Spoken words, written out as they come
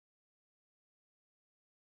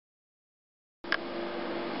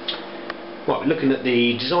Right, we're looking at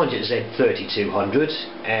the DesignJet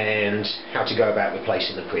Z3200 and how to go about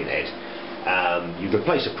replacing the printhead. You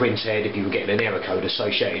replace a printhead if you were getting an error code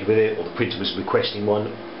associated with it, or the printer was requesting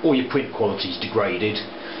one, or your print quality is degraded.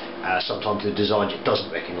 Sometimes the DesignJet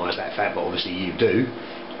doesn't recognise that fact, but obviously you do,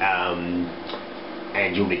 and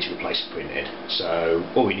you'll need to replace the printhead. So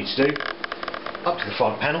all we need to do, up to the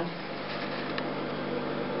front panel,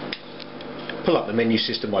 pull up the menu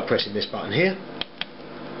system by pressing this button here.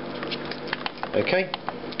 Okay,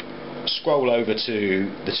 scroll over to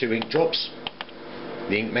the two ink drops,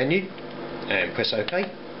 the ink menu, and press OK,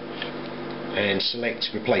 and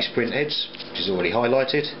select replace printheads, which is already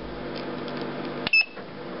highlighted.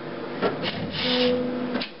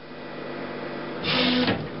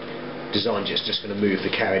 DesignJet's just going to move the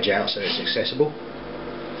carriage out so it's accessible.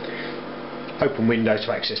 Open window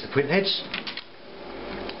to access the printheads.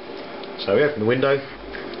 So we open the window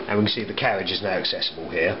and we can see the carriage is now accessible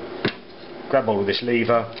here. Grab hold of this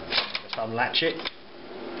lever, let's unlatch it.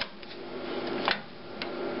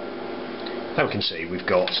 Now we can see we've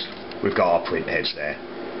got our printheads there.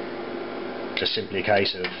 Just simply a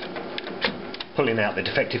case of pulling out the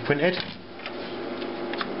defective printhead,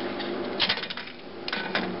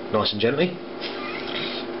 nice and gently,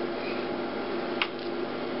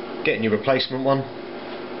 getting your replacement one.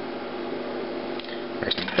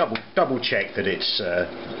 Actually double check that it's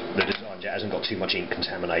the DesignJet hasn't got too much ink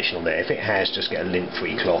contamination on there. If it has, just get a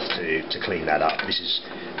lint-free cloth to clean that up. This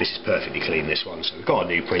is perfectly clean, this one. So we've got a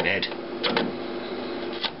new printhead.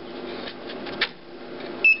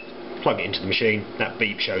 Plug it into the machine. That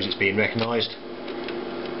beep shows it's being recognised,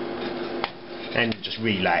 and just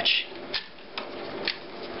relatch.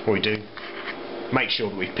 What we do, make sure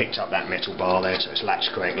that we've picked up that metal bar there so it's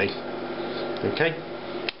latched correctly. Okay,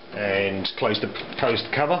 and close the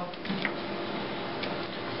cover.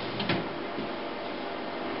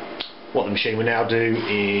 What the machine will now do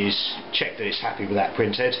is check that it's happy with that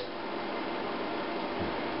printhead.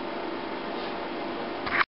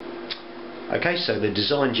 Okay, so the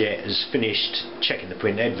DesignJet has finished checking the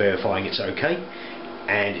printhead, verifying it's okay,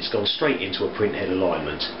 and it's gone straight into a printhead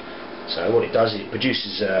alignment. So what it does is it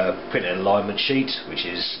produces a printhead alignment sheet, which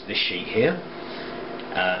is this sheet here,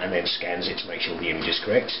 and then scans it to make sure the image is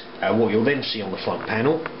correct. What you'll then see on the front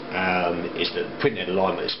panel is that the printhead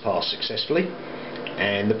alignment has passed successfully,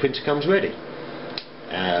 and the printer comes ready.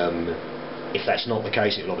 If that's not the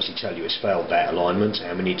case, it will obviously tell you it's failed that alignment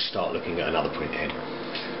and we need to start looking at another printhead.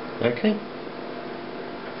 Okay.